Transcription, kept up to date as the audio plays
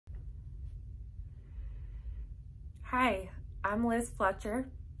Hi, I'm Liz Fletcher.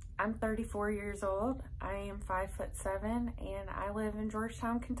 I'm 34 years old. I am 5'7", and I live in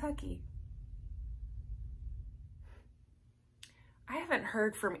Georgetown, Kentucky. I haven't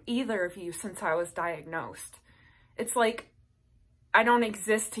heard from either of you since I was diagnosed. It's like I don't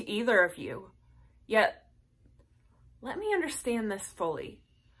exist to either of you. Yet, let me understand this fully.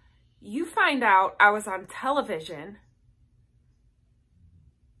 You find out I was on television.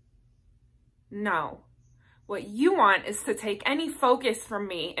 No. What you want is to take any focus from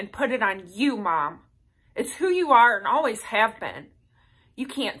me and put it on you, Mom. It's who you are and always have been. You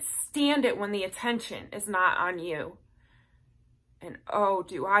can't stand it when the attention is not on you. And oh,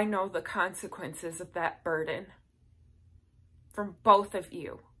 do I know the consequences of that burden from both of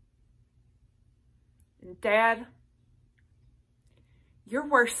you. And Dad, you're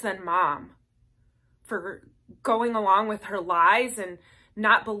worse than Mom for going along with her lies and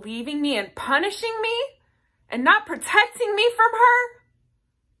not believing me and punishing me and not protecting me from her.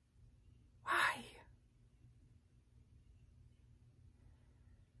 Why?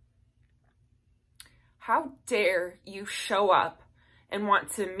 How dare you show up and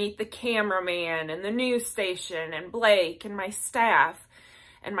want to meet the cameraman and the news station and Blake and my staff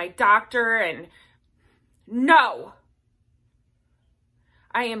and my doctor and... No!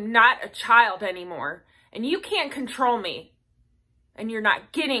 I am not a child anymore, and you can't control me, and you're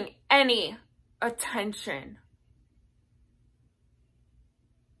not getting any attention.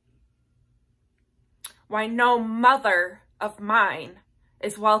 Why, no mother of mine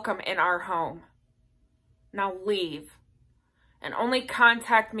is welcome in our home. Now leave, and only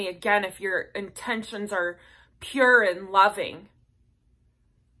contact me again if your intentions are pure and loving.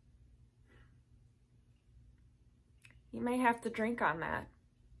 You may have to drink on that.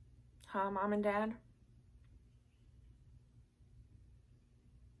 Huh, Mom and Dad?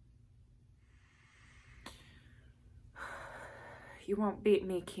 You won't beat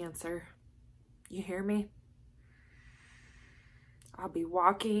me, Cancer. You hear me? I'll be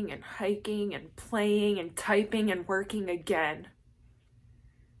walking and hiking and playing and typing and working again.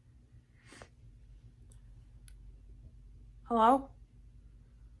 Hello?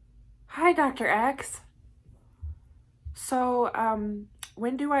 Hi, Dr. X. So,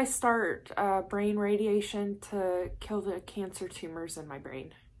 when do I start brain radiation to kill the cancer tumors in my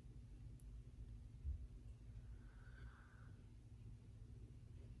brain?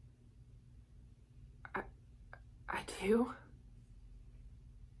 I do?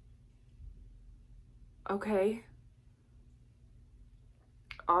 Okay.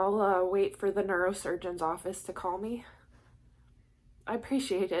 I'll wait for the neurosurgeon's office to call me. I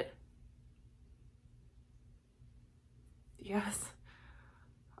appreciate it. Yes.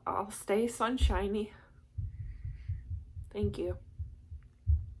 I'll stay sunshiny. Thank you.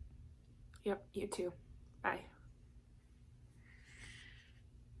 Yep, you too. Bye.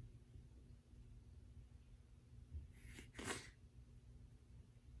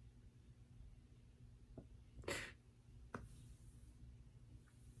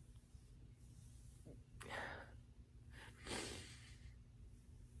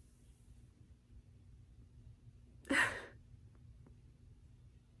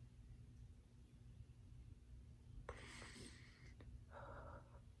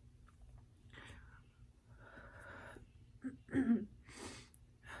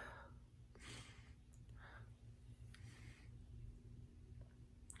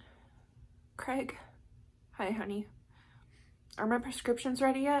 Craig. Hi, honey. Are my prescriptions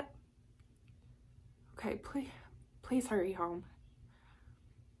ready yet? Okay, please hurry home.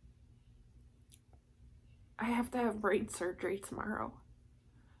 I have to have brain surgery tomorrow.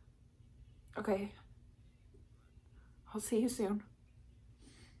 Okay. I'll see you soon.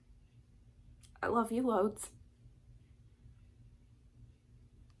 I love you loads.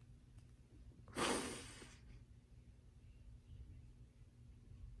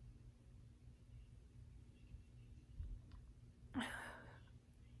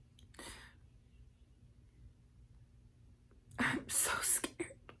 I'm so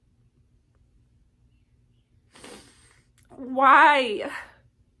scared. Why?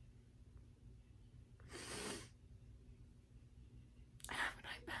 Haven't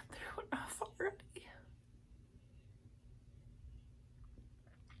I been through enough already?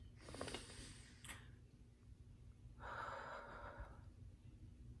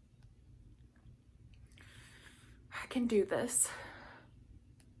 I can do this.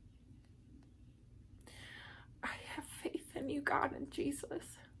 I have faith in you, God, and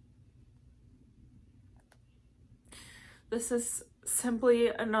Jesus. This is simply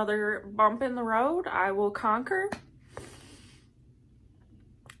another bump in the road I will conquer.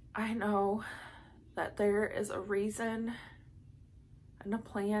 I know that there is a reason and a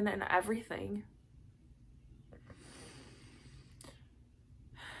plan and everything.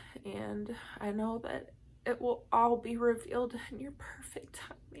 And I know that it will all be revealed in your perfect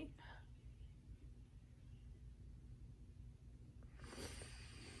timing.